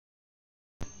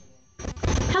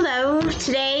Hello,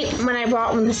 today when I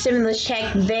bought the stimulus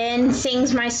check, Then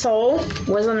Sings My Soul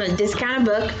was on a discounted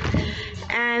book,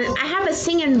 and I have a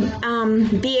singing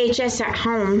VHS at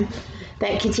home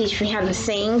that can teach me how to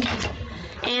sing,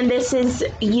 and this is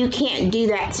You Can't Do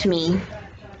That to Me.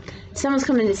 Someone's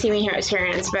coming to see me here at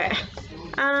Sarah's, but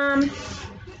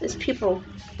there's people.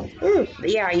 Ooh,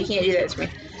 yeah, you can't do that to me.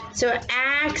 So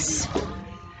Acts.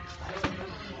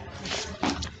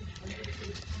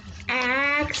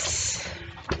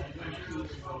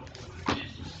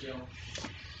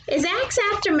 Is Acts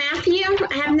after Matthew?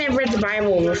 I have never read the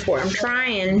Bible before. I'm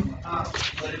trying.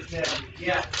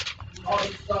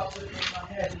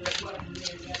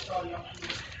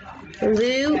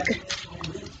 Luke,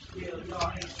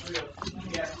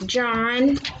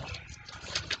 John,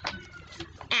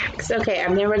 Acts. Okay,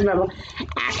 I've never read the Bible.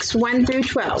 Acts 1 through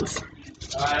 12.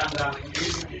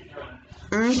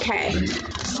 Okay.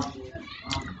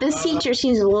 This teacher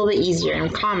seems a little bit easier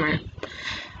and calmer.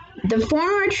 The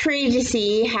former treatise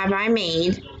have I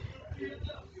made,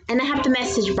 and I have the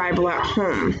Message Bible at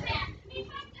home.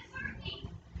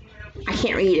 I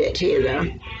can't read it to you, though,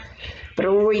 but I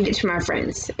will read it to my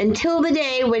friends. Until the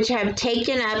day which I have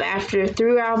taken up after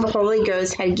throughout the Holy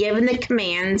Ghost had given the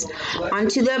commands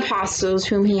unto the apostles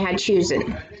whom he had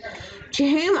chosen, to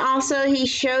whom also he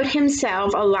showed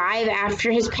himself alive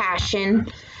after his passion,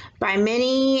 by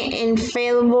many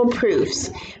infallible proofs,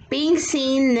 being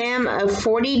seen them of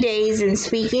 40 days, and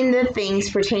speaking the things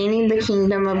pertaining to the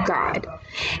kingdom of God,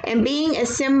 and being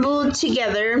assembled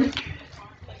together,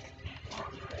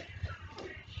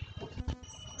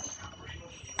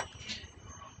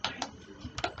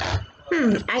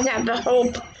 I got the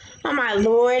whole, oh my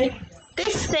Lord,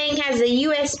 this thing has a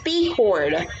USB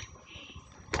cord.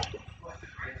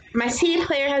 My CD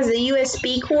player has a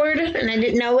USB cord, and I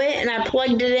didn't know it, and I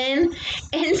plugged it in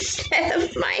instead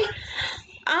of my,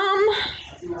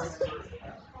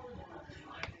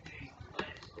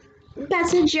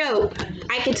 that's a joke.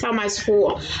 I can tell my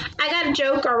school. I got a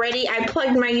joke already. I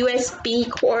plugged my USB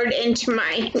cord into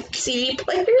my CD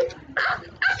player.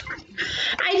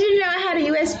 I didn't know I had a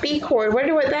USB cord.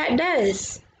 Wonder what that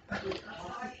does.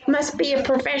 Must be a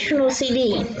professional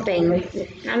CD thing.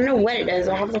 I don't know what it does.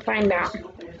 I'll have to find out.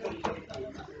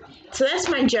 So that's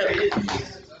my joke.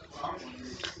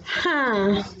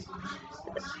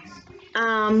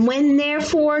 When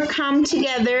therefore come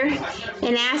together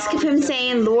and ask of him,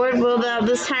 saying, Lord, wilt thou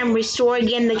this time restore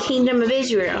again the kingdom of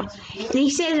Israel? And he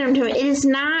said unto him, It is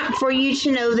not for you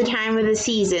to know the time of the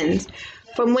seasons,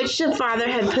 from which the Father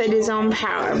hath put his own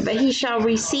power, but he shall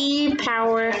receive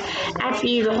power after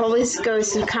you the Holy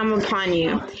Ghost have come upon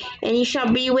you. And ye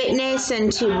shall be witness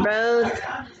unto both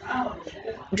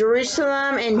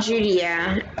Jerusalem and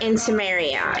Judea and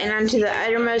Samaria, and unto the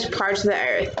uttermost parts of the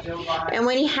earth. And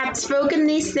when he had spoken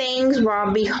these things,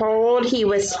 while behold, he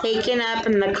was taken up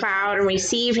in the cloud, and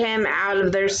received him out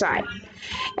of their sight.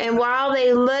 And while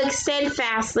they looked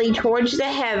steadfastly towards the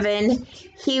heaven,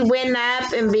 he went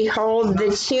up, and behold,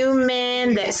 the two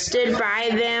men that stood by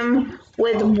them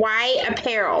with white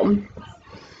apparel,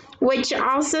 which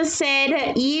also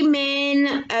said, Ye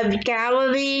men of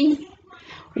Galilee,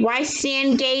 why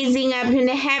stand gazing up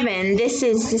into heaven? This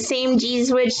is the same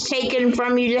Jesus which is taken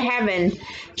from you to heaven.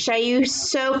 Shall you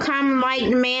so come like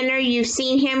the manner you've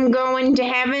seen him go into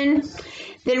heaven?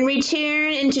 Then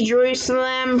return into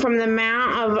Jerusalem from the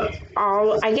Mount of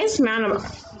Mount of...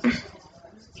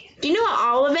 Do you know what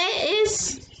Olivet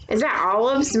is? Is that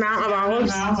Olives? Mount of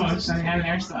Olives? Mount of Olives, and then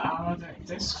there's the Olivet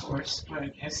Discourse,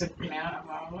 but is it Mount of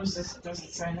Olives? Does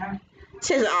it say that? It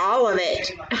says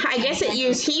Olivet. I guess it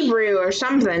used Hebrew or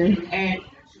something.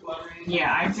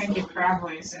 Yeah, I think it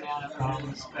probably is Mount of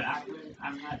Olives, but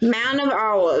I'm not sure. Mount of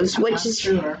Olives, which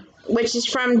is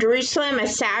from Jerusalem, a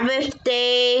Sabbath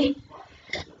day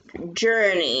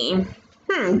journey.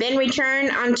 Then return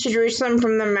unto Jerusalem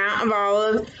from the Mount of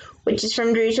Olives, which is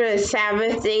from Jerusalem, a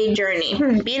Sabbath day journey.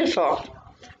 Beautiful.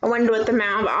 I wonder what the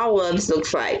Mount of Olives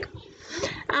looks like.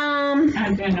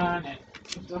 I've been on it.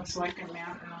 It looks like a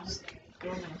mountain with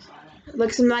buildings on it.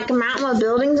 Looks like a mountain with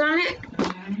buildings on it?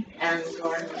 And the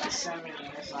Garden of Gethsemane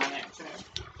is on it, too.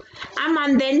 I'm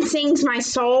on Then Sings My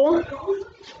Soul.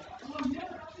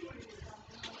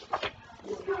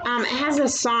 It has a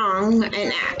song,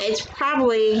 and it's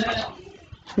probably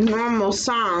normal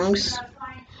songs.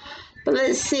 But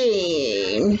let's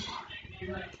see.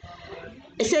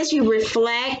 It says you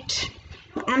reflect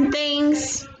on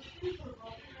things.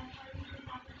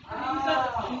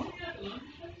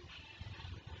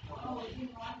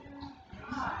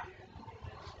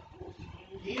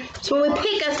 So we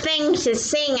pick a thing to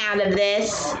sing out of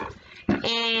this,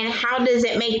 and how does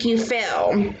it make you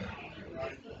feel?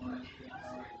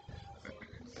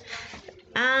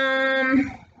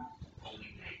 And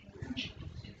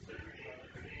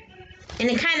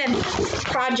it kind of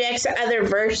projects other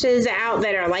verses out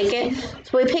that are like it.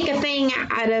 So we pick a thing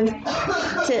out of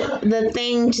the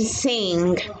thing to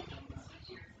sing.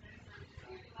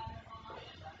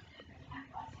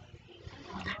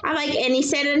 I like, and he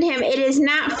said unto him, it is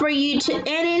not for you to, and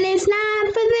it is not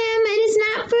for them, it is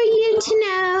not for you to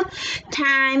know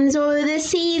times or the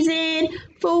season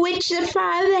for which the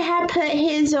Father hath put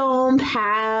his own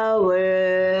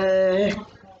power.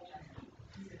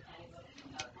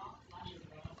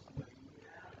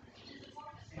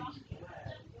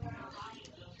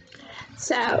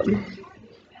 So,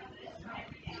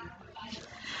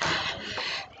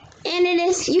 and it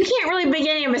is, you can't really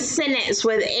begin a sentence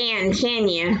with and, can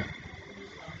you?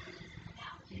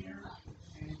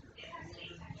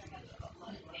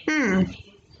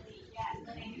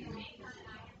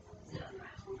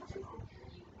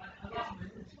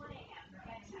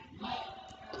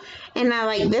 And I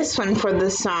like this one for the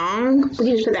song. We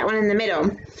can just put that one in the middle.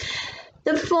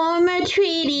 The former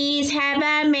treaties have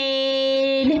I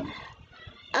made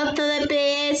of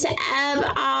Philippus of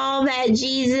all that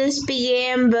Jesus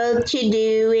began both to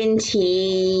do and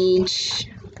teach.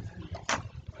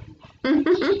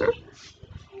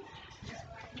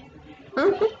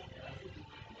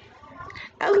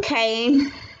 Okay.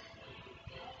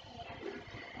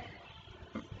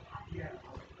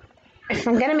 If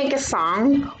I'm gonna make a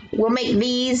song, we'll make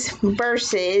these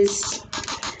verses,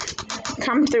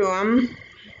 come through them.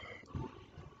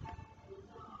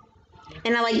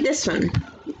 And I like this one.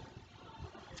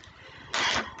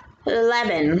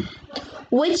 11.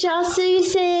 Which also you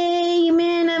say, ye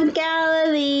men of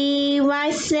Galilee,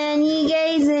 why stand ye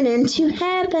gazing into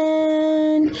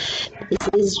heaven? This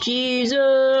is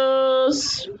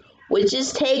Jesus, which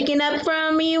is taken up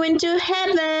from you into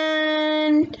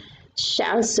heaven.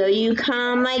 Shall so you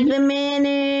come like the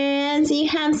manner as you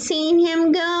have seen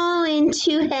him go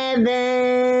into heaven.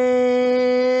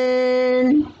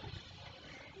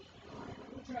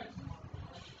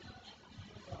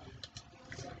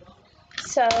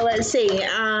 So let's see,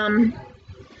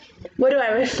 what do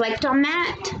I reflect on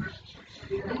that?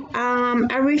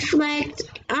 I reflect,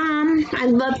 I'd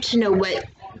love to know what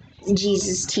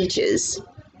Jesus teaches.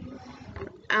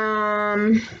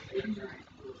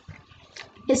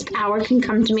 His power can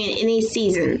come to me in any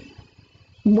season.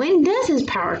 When does his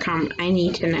power come? I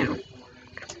need to know.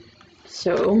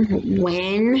 So,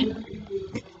 when,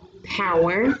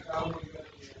 power,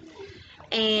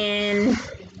 and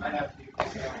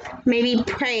maybe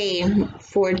pray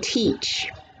for teach.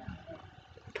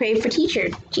 Pray for teacher,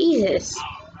 Jesus.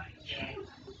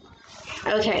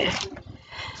 Okay.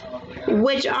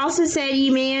 Which also said, ye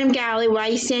man of Galilee, why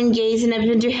you stand gazing up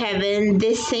into heaven?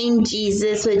 This same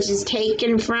Jesus, which is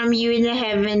taken from you into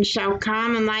heaven, shall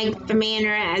come in like the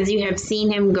manner as you have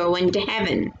seen him go into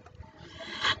heaven.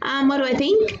 What do I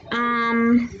think?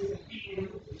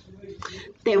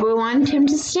 They will want him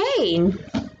to stay.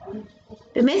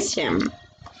 They missed him.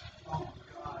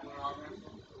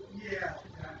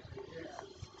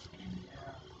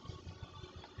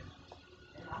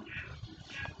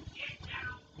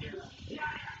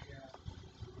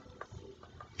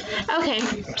 Okay,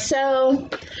 so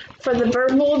for the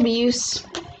verbal abuse,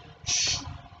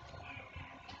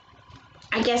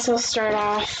 I guess I'll start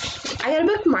off. I got a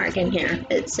bookmark in here.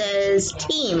 It says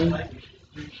team,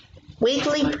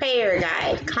 weekly prayer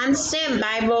guide, constant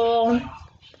Bible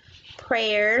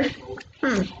prayer,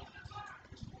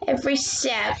 every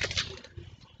step,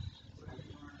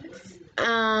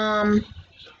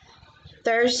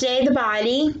 Thursday the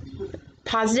body,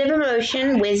 positive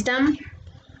emotion, wisdom,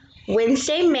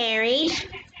 Wednesday married,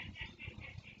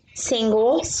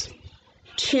 singles,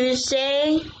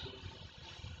 Tuesday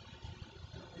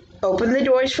open the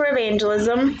doors for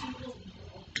evangelism,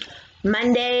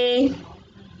 Monday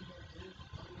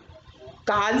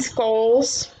God's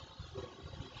goals,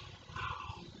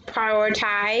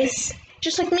 prioritize,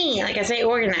 just like me, like I say,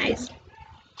 organize.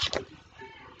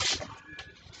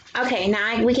 Okay,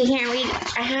 now we can't read.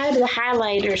 I had the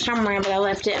highlighter somewhere, but I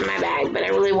left it in my bag, but I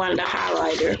really wanted a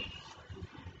highlighter.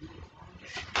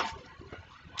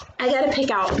 I gotta pick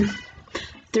out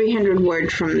 300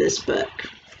 words from this book.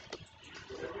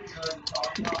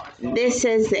 This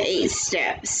says the 8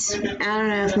 steps. I don't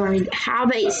know if I'm gonna read how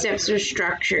the 8 steps are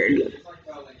structured.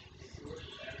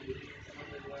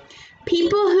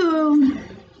 People who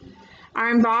are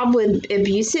involved with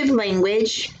abusive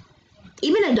language,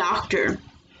 even a doctor,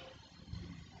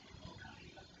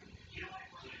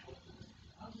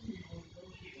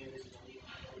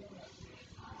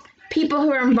 people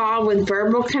who are involved with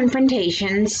verbal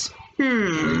confrontations,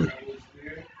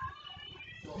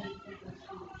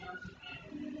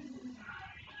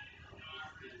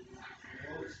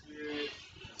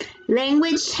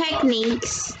 Language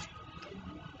techniques.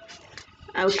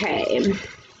 Okay.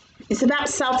 It's about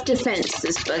self-defense,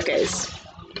 this book is.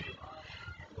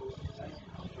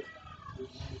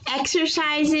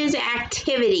 Exercises,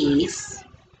 activities.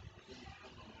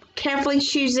 Carefully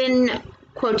choosing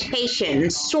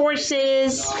quotations,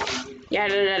 sources,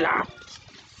 yada yada yada.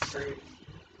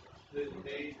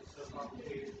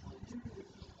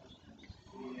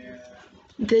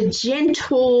 The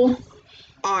gentle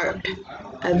art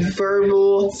of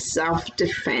verbal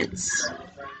self-defense.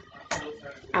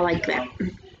 I like that.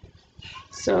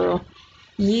 So,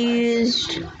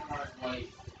 used.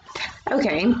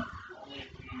 Okay.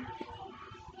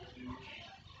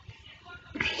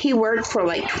 He worked for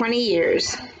like 20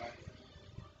 years.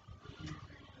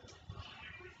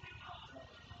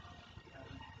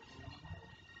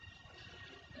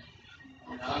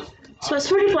 So it's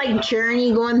sort of like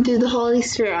journey going through the Holy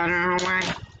Spirit. I don't know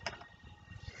why.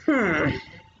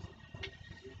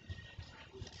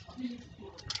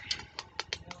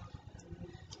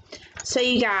 So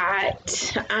you got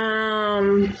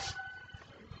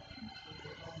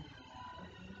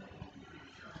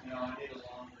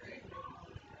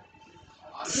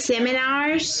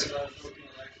seminars,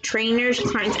 trainers,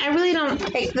 clients. I really don't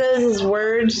pick those as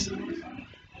words,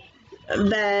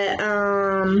 but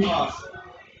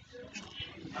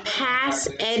past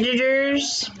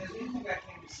editors.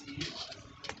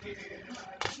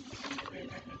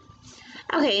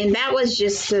 Okay, and that was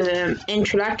just the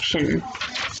introduction.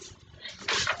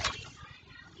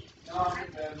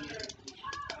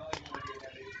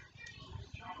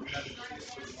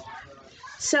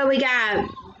 So we got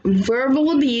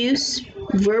verbal abuse,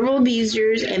 verbal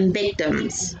abusers, and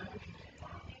victims.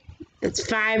 That's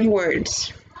 5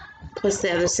 words, plus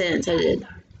the other sentence I did.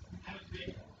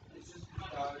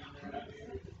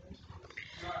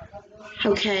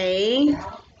 Okay.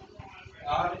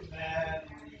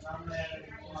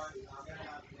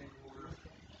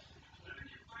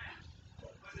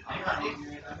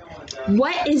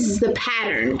 What is the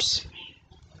patterns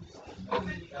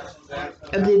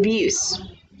of the abuse?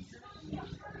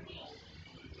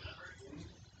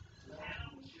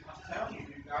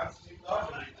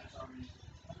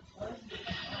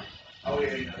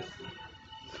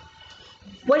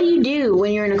 What do you do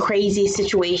when you're in a crazy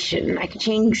situation? I could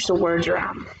change the words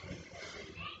around.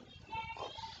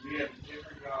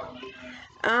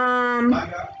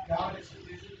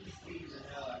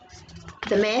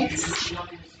 The myths.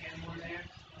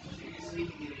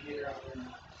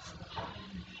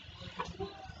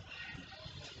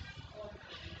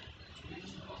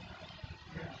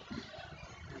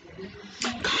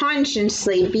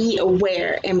 Consciously be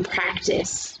aware and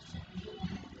practice.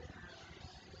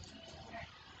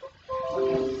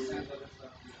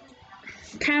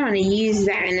 Kind of want to use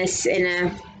that in a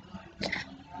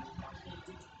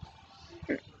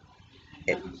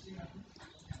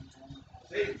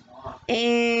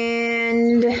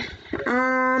and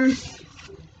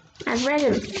I've read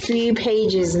a few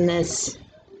pages in this.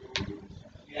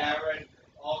 Yeah, I read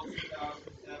all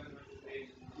 2,700 pages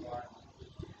in the Bible.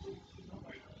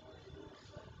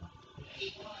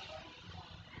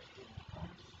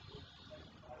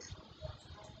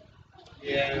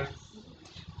 Yeah.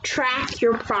 Track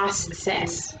your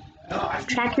process.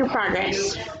 Track your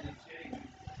progress.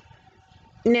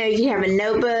 No, you have a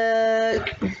notebook,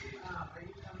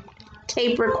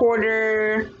 tape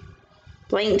recorder,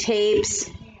 blank tapes.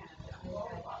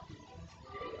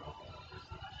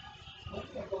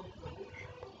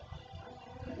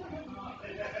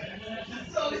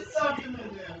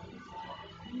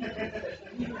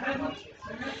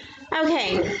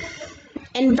 Okay.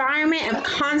 Environment of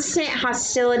constant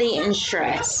hostility and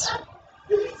stress.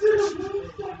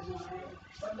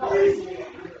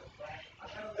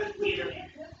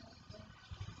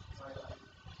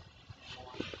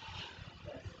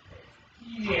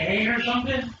 You hate or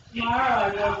something? Tomorrow I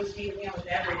will just meet me with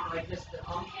everything, like just the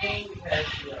thing, because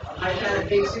I've got a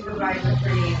big supervisor for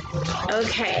you.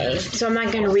 Okay, so I'm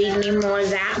not going to read any more of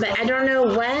that, but I don't know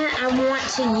what I want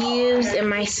to use in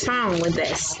my song with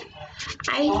this.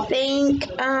 I think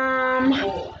what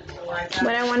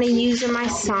I want to use in my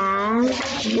song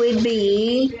would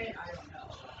be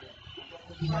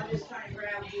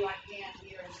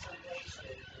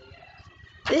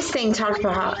this thing talks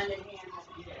about how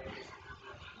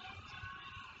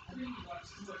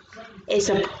it's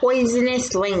a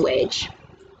poisonous language.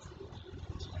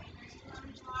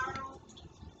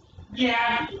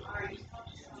 Yeah.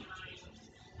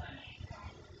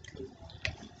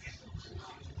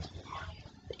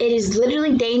 It is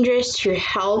literally dangerous to your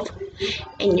health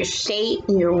and your state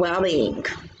and your well-being.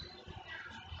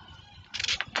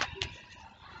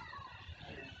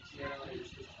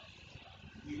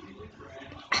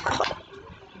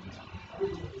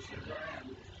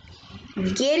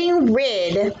 getting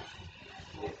rid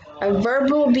of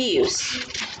verbal abuse.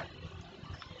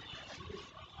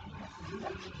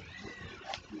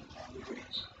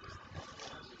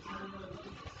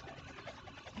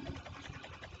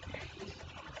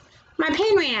 My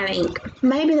pen ran out of ink.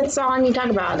 Maybe that's all I need to talk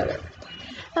about.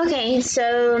 Okay,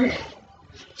 so I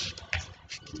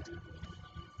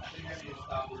think I need to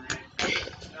stop praying.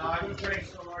 No, I've been praying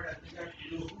so hard, I think I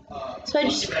can do, I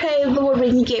just pray, Lord, we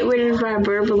can get rid of our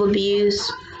verbal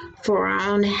abuse for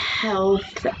our own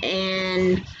health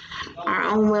and our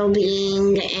own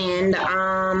well-being and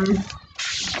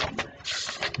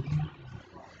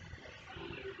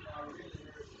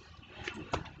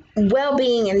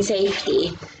well-being and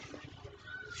safety.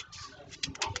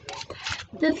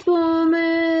 The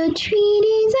former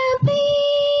treaties are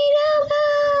made of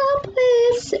the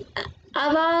bliss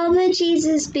of all that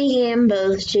Jesus began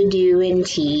both to do and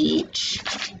teach.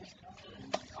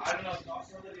 I don't know, talk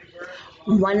some of these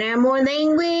verses. One or more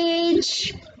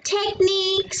language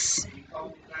techniques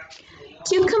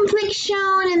to conflict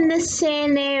shown in this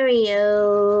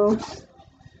scenario.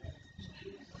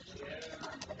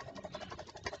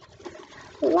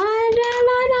 La la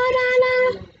la la la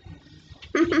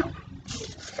la.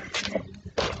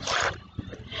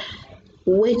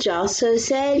 Which also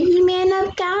said, Ye men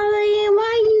of Galilee,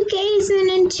 why you gazing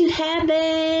into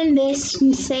heaven? This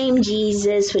same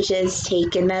Jesus which is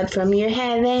taken up from your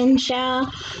heaven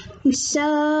shall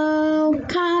so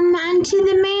come unto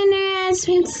the manner as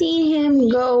we've seen him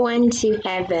go into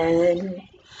heaven.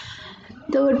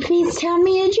 Lord, please tell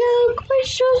me a joke for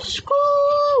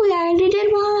school. We already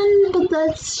did one, but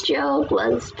let's joke,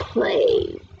 let's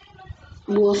play.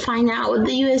 We'll find out what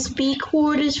the USB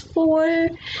cord is for,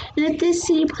 and if this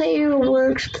CD player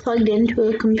works plugged into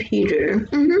a computer.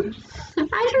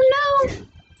 I don't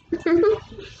know.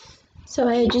 So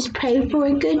I just pray for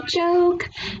a good joke,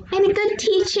 and a good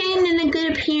teaching, and a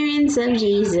good appearance of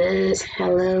Jesus.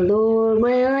 Hello, Lord,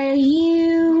 where are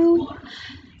you?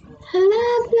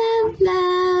 Love, love,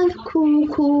 love, cool,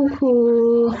 cool,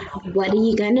 cool. What are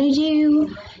you gonna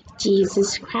do?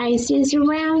 Jesus Christ is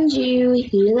around you.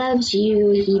 He loves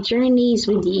you. He journeys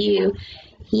with you.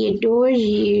 He adores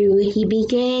you. He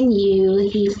began you.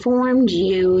 He formed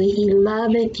you. He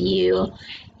loveth you.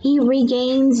 He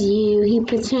regains you. He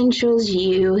potentials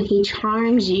you. He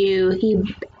charms you.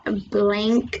 He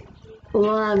blank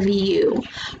love you.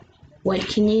 What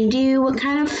can you do? What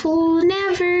kind of fool?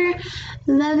 Never.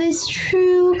 Love is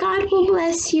true. God will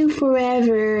bless you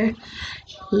forever.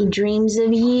 He dreams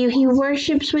of you. He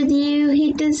worships with you.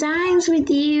 He designs with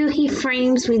you. He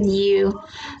frames with you.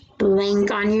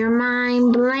 Blank on your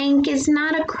mind. Blank is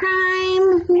not a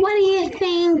crime. What do you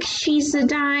think? She's a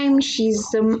dime. She's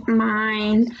the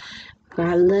mine.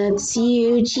 God loves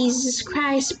you. Jesus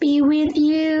Christ be with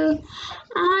you.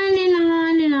 On and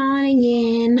on and on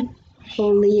again.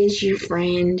 Holy is your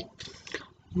friend.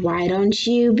 Why don't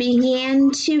you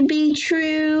begin to be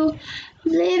true?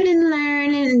 Live and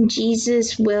learn, and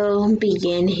Jesus will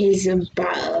begin his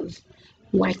above.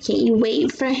 Why can't you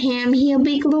wait for him? He'll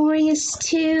be glorious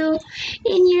too.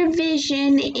 In your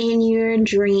vision, in your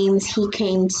dreams, he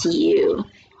came to you.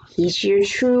 He's your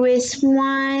truest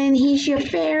one. He's your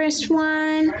fairest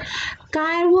one.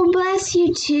 God will bless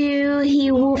you too.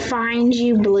 He will find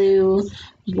you blue.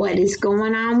 What is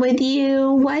going on with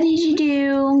you? What did you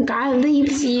do? God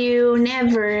leaves you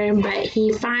never, but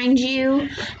he finds you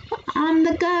on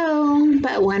the go.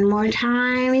 But one more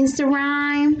time is the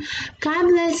rhyme. God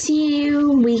bless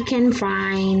you. We can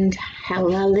find.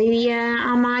 Hallelujah.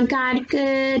 Oh my God,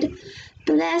 good.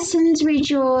 Blessings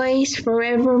rejoice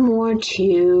forevermore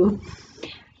too.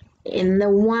 In the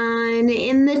one,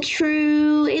 in the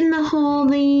true, in the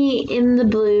holy, in the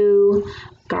blue.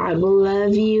 God will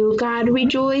love you. God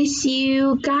rejoice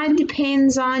you. God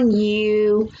depends on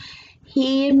you.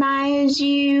 He admires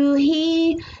you.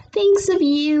 He thinks of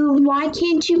you. Why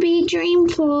can't you be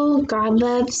dreamful? God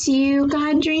loves you.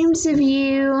 God dreams of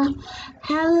you.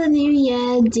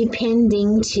 Hallelujah,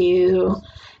 depending too.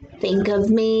 Think of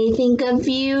me, think of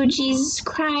you. Jesus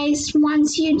Christ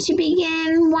wants you to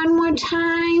begin one more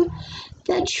time.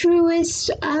 The truest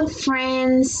of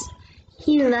friends.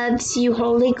 He loves you.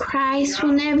 Holy Christ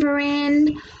will never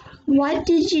end. What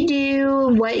did you do?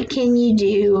 What can you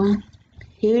do?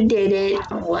 Who did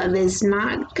it? Love is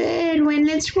not good when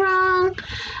it's wrong.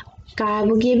 God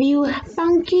will give you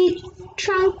funky,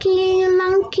 trunky,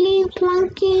 lunky,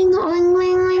 plunky, oing,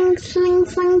 ling, ling, sling,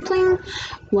 sling, fling.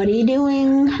 What are you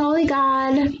doing? Holy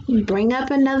God, bring up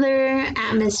another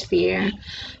atmosphere.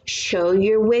 Show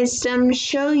your wisdom,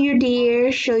 show your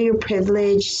dear, show your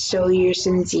privilege, show your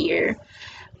sincere.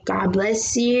 God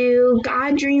bless you.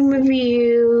 God dream of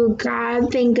you.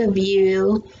 God think of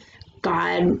you.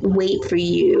 God wait for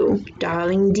you.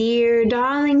 Darling dear,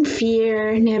 darling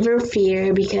fear, never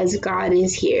fear because God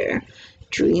is here.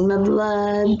 Dream of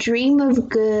love, dream of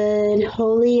good,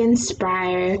 holy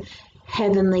inspire,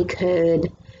 heavenly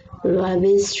could. Love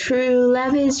is true,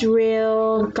 love is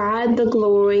real, God the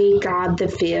glory, God the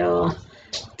feel.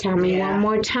 Tell me one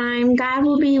more time, God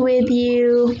will be with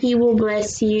you, He will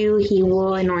bless you, He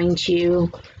will anoint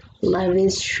you. Love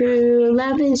is true,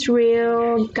 love is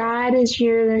real, God is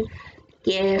your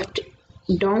gift.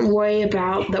 Don't worry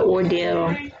about the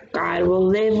ordeal. God will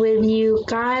live with you.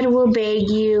 God will beg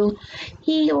you.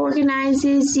 He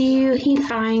organizes you. He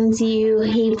finds you.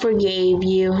 He forgave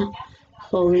you.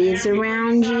 Holy is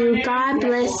around you. God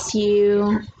bless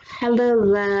you. Hello,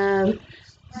 love.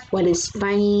 What is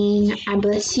funny? I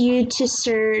bless you to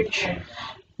search,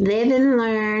 live and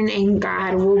learn, and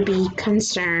God will be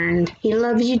concerned. He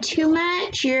loves you too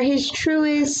much. You're His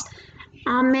truest.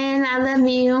 Amen. I love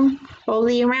you.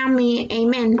 Holy around me.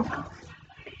 Amen.